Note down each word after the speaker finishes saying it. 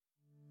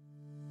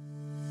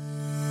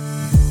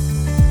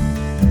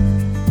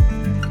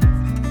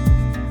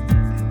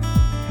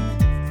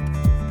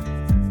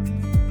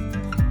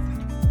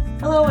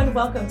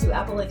welcome to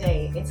Apple a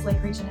Day. It's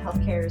Lake Region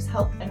Healthcare's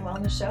health and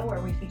wellness show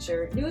where we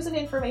feature news and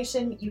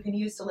information you can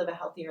use to live a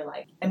healthier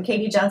life. I'm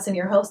Katie Johnson,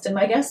 your host, and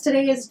my guest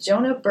today is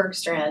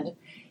Jonah-Bergstrand.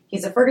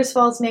 He's a Fergus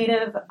Falls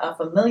native, a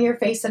familiar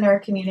face in our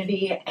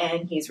community,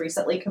 and he's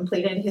recently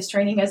completed his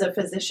training as a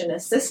physician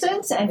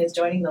assistant and is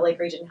joining the Lake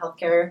Region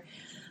Healthcare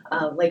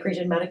Lake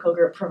Region Medical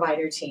Group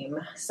provider team.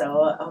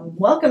 So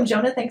welcome,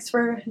 Jonah. Thanks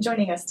for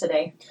joining us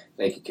today.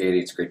 Thank you,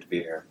 Katie. It's great to be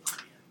here.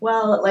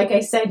 Well, like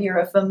I said, you're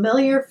a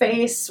familiar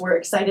face. We're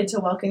excited to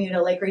welcome you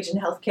to Lake Region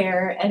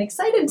Healthcare and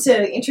excited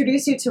to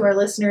introduce you to our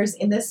listeners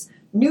in this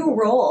new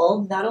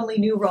role, not only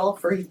new role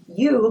for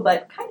you,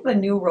 but kind of a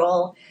new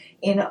role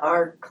in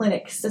our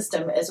clinic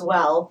system as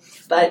well.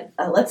 But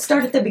let's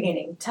start at the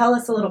beginning. Tell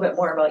us a little bit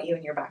more about you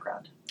and your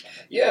background.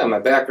 Yeah, my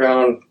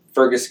background,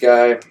 Fergus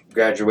guy,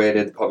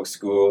 graduated public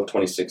school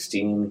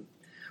 2016,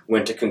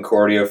 went to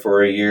Concordia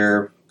for a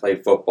year,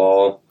 played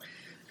football,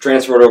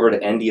 transferred over to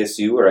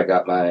NDSU where I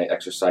got my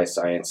exercise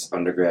science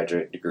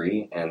undergraduate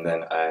degree, and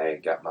then I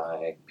got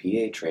my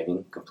PA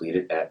training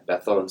completed at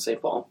Bethel in St.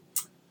 Paul.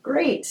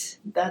 Great.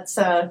 That's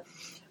a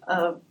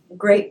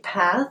great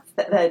path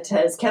that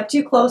has kept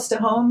you close to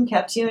home,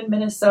 kept you in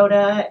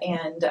Minnesota,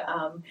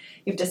 and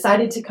you've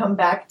decided to come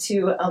back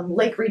to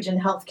Lake Region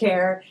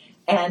Healthcare.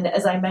 And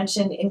as I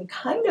mentioned, in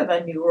kind of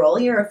a new role,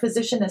 you're a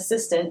physician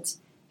assistant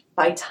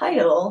by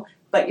title,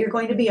 but you're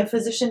going to be a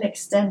physician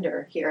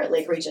extender here at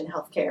Lake Region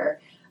Healthcare.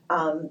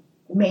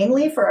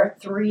 Mainly for our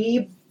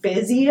three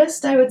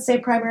busiest, I would say,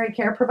 primary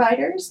care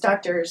providers,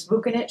 Doctors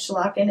Vukonich,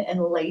 Lokken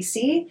and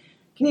Lacey.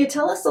 Can you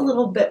tell us a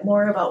little bit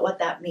more about what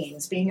that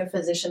means, being a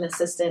physician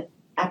assistant,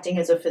 acting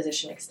as a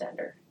physician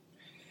extender?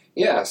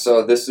 Yeah,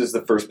 so this is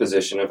the first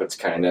position of its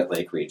kind at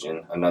Lake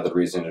Region, another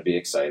reason to be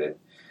excited.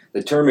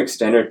 The term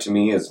extender to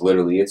me is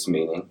literally its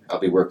meaning. I'll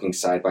be working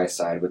side by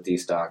side with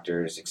these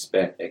doctors,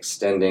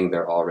 extending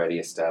their already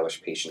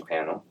established patient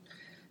panel,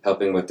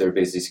 helping with their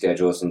busy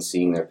schedules and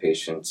seeing their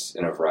patients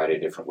in a variety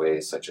of different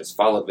ways, such as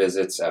follow-up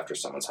visits after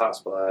someone's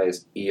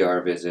hospitalized,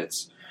 ER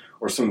visits,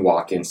 or some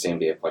walk-in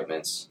same-day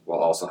appointments, while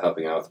also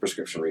helping out with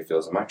prescription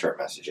refills and my chart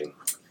messaging.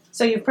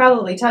 So you've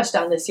probably touched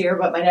on this here,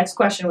 but my next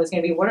question was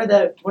going to be, what are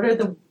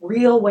the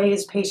real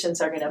ways patients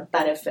are going to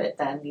benefit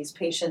then, these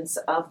patients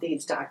of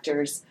these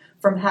doctors,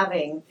 from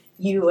having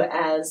you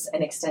as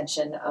an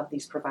extension of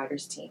these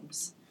providers'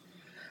 teams?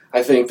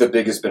 I think the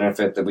biggest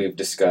benefit that we've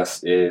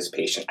discussed is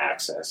patient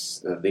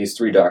access. These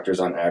three doctors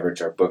on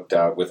average are booked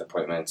out with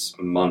appointments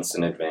months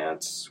in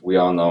advance. We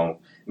all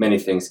know many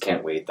things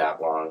can't wait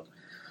that long.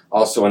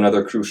 Also,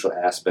 another crucial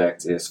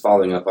aspect is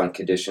following up on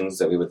conditions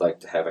that we would like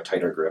to have a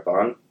tighter grip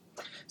on,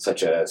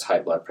 such as high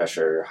blood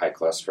pressure, high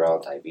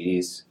cholesterol,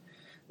 diabetes.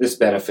 This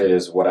benefit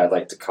is what I'd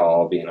like to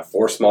call being a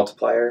force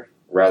multiplier.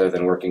 Rather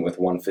than working with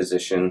one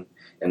physician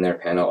in their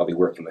panel, I'll be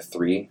working with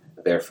three,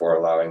 therefore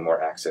allowing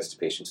more access to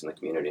patients in the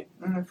community.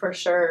 For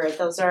sure.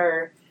 Those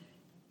are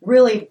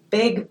really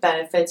big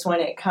benefits when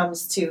it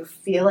comes to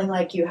feeling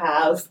like you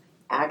have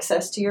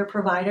access to your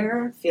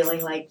provider, feeling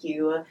like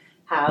you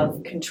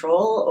have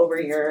control over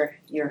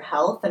your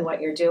health and what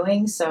you're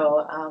doing.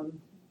 So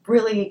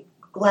really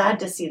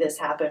glad to see this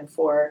happen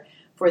for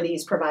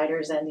these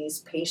providers and these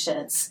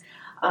patients.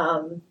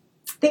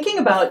 Thinking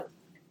about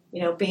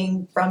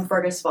being from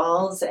Fergus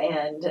Falls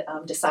and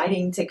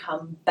deciding to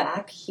come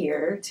back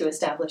here to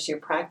establish your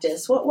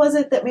practice, what was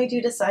it that made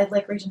you decide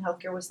Lake Region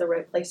Healthcare was the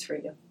right place for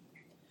you?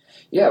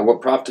 Yeah, what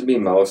prompted me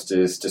most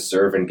is to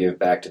serve and give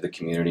back to the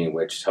community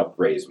which helped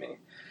raise me.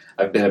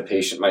 I've been a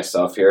patient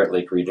myself here at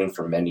Lake Region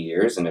for many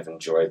years and have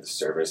enjoyed the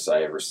service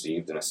I have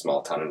received in a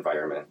small town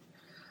environment.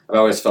 I've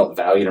always felt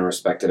valued and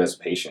respected as a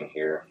patient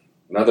here.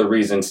 Another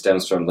reason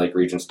stems from Lake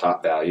Region's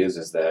top values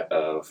is that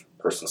of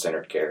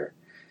person-centered care.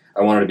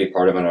 I wanted to be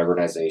part of an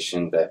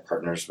organization that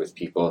partners with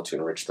people to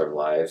enrich their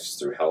lives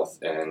through health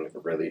and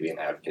really be an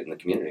advocate in the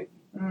community.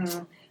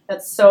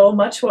 That's so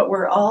much what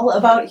we're all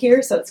about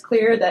here, so it's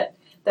clear that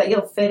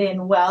you'll fit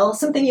in well.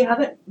 Something you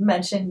haven't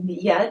mentioned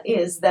yet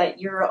is that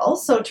you're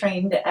also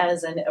trained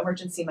as an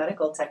emergency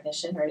medical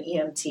technician or an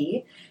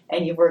EMT,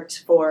 and you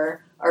worked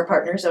for our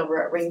partners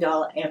over at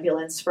Ringdahl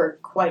Ambulance for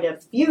quite a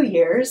few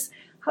years.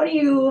 How do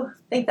you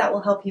think that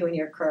will help you in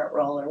your current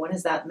role, or what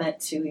has that meant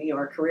to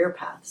your career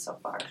path so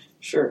far?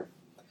 Sure.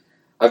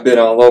 I've been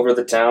all over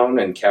the town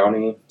and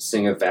county,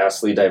 seeing a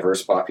vastly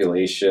diverse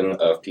population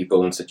of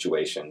people and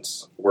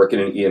situations. Working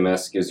in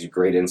EMS gives you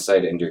great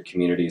insight into your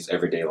community's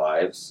everyday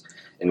lives,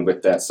 and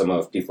with that, some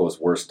of people's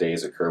worst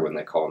days occur when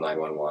they call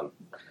 911.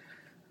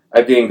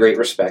 I've gained great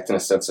respect and a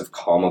sense of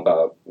calm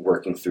about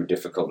working through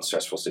difficult and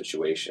stressful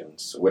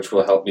situations, which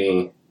will help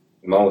me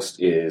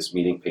most is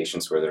meeting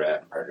patients where they're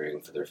at and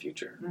partnering for their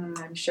future.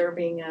 I'm sure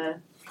being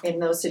in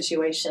those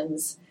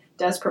situations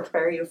does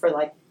prepare you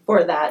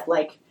for that,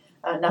 like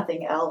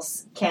nothing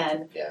else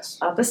can. Yes.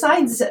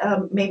 Besides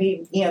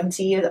maybe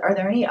EMT, are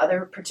there any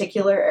other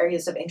particular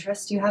areas of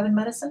interest you have in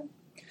medicine?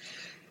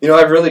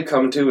 I've really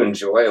come to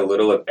enjoy a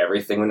little of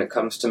everything when it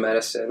comes to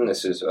medicine.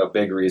 This is a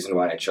big reason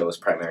why I chose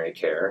primary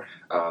care.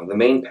 The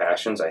main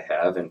passions I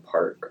have, in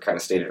part, are kind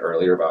of stated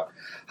earlier about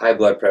high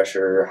blood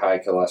pressure, high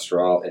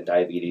cholesterol, and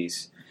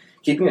diabetes.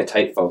 Keeping a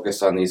tight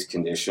focus on these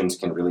conditions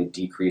can really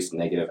decrease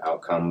negative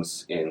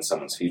outcomes in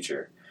someone's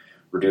future,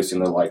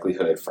 reducing the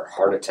likelihood for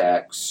heart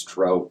attack,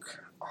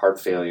 stroke, heart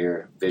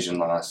failure, vision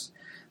loss.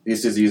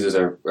 These diseases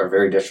are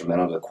very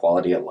detrimental to the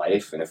quality of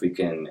life, and if we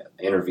can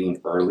intervene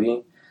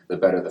early, the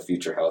better the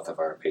future health of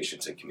our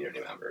patients and community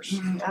members.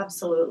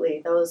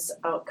 Absolutely. Those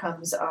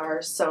outcomes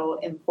are so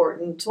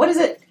important. What is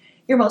it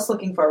you're most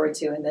looking forward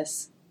to in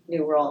this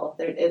new role?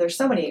 There's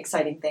so many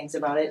exciting things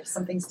about it.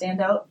 Something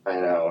stand out? I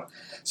know.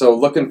 So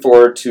looking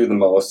forward to the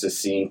most is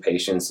seeing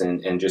patients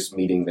and just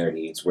meeting their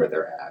needs where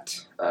they're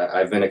at.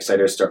 I've been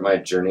excited to start my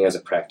journey as a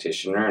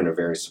practitioner in a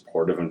very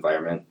supportive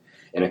environment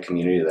in a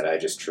community that I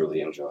just truly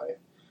enjoy.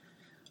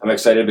 I'm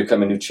excited to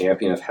become a new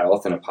champion of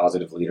health and a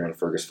positive leader in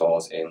Fergus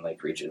Falls and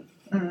Lake Region.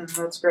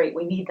 That's great.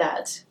 We need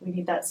that. We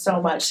need that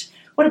so much.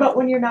 What about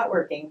when you're not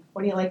working?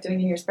 What do you like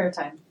doing in your spare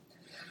time?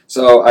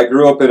 So I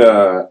grew up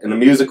in a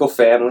musical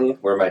family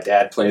where my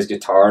dad plays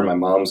guitar and my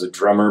mom's a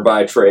drummer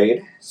by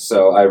trade.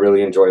 So I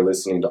really enjoy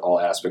listening to all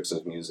aspects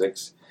of music.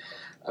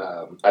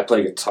 I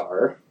play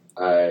guitar.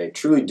 I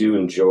truly do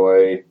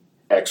enjoy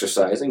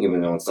exercising,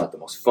 even though it's not the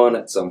most fun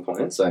at some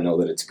points. I know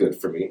that it's good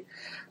for me.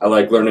 I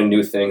like learning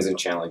new things and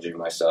challenging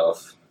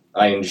myself.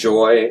 I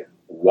enjoy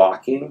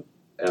walking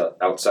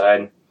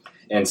outside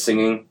and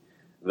singing.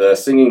 The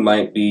singing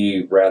might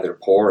be rather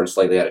poor and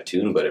slightly out of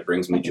tune, but it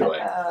brings me joy.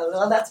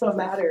 Well, that's what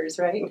matters,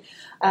 right?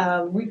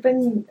 I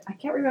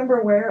can't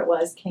remember where it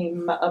was,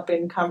 came up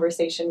in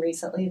conversation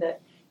recently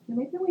that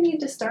maybe we need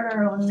to start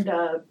our own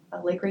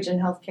Lake Region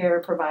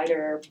healthcare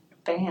provider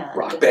band.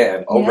 Rock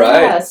band, all yeah,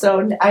 right.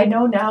 So I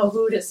know now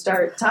who to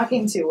start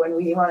talking to when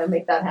we want to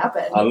make that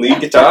happen. On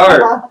lead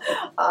guitar.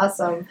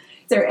 Awesome.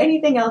 Is there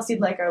anything else you'd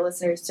like our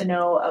listeners to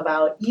know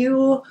about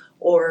you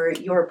or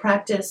your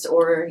practice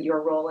or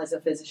your role as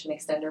a physician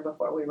extender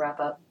before we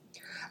wrap up?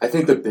 I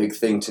think the big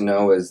thing to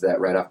know is that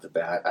right off the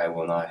bat, I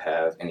will not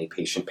have any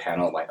patient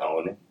panel of my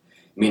own,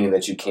 meaning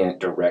that you can't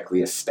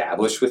directly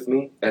establish with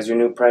me as your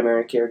new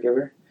primary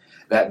caregiver.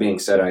 That being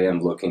said, I am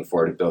looking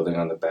forward to building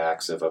on the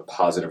backs of a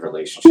positive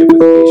relationship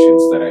with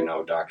patients that I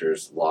know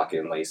doctors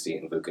Lokken, Lacey,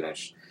 and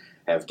Vukonich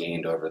have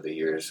gained over the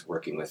years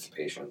working with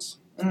patients.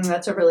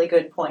 That's a really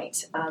good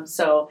point.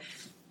 So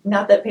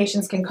not that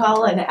patients can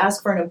call and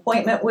ask for an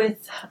appointment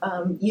with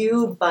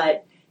you,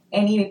 but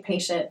any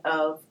patient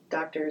of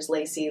Doctors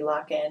Lacey,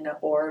 Lokken,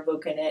 or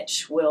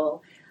Vukonich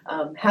will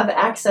have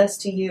access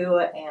to you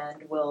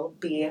and will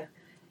be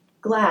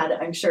glad,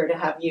 I'm sure, to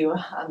have you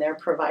on their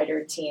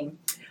provider team.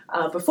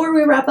 Before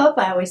we wrap up,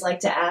 I always like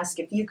to ask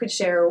if you could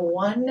share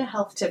one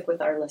health tip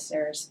with our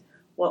listeners,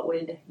 what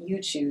would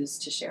you choose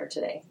to share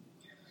today?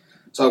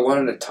 So I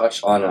wanted to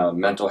touch on a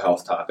mental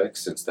health topic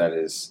since that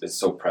is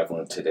so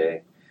prevalent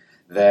today.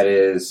 That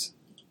is,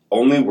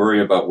 only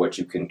worry about what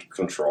you can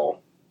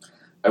control.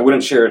 I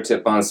wouldn't share a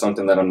tip on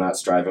something that I'm not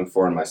striving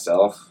for in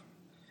myself.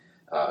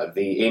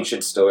 The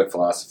ancient Stoic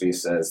philosophy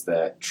says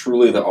that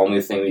truly the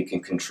only thing we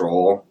can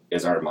control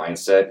is our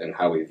mindset and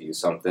how we view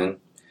something.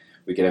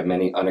 We can have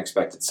many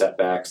unexpected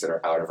setbacks that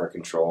are out of our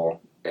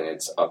control, and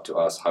it's up to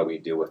us how we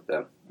deal with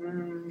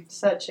them.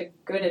 Such a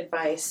good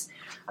advice.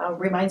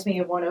 Reminds me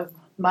of one of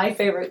my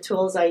favorite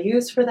tools I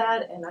use for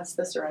that, and that's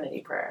the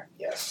Serenity Prayer.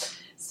 Yes.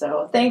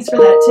 So thanks for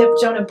that tip,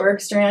 Jonah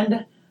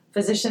Bergstrand,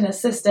 physician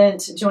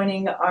assistant,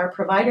 joining our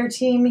provider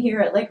team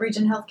here at Lake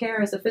Region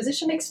Healthcare as a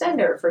physician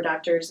extender for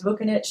Doctors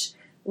Vukonich,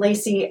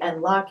 Lacey,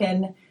 and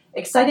Lokken.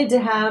 Excited to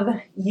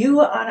have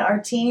you on our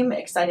team.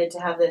 Excited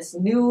to have this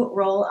new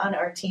role on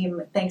our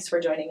team. Thanks for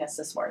joining us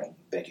this morning.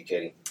 Thank you,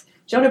 Katie.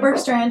 Jonah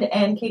Bergstrand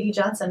and Katie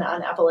Johnson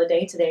on Apple a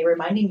Day today,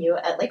 reminding you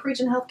at Lake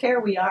Region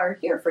Healthcare, we are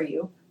here for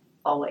you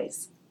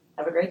always.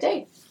 Have a great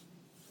day.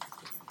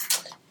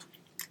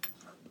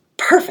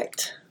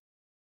 Perfect.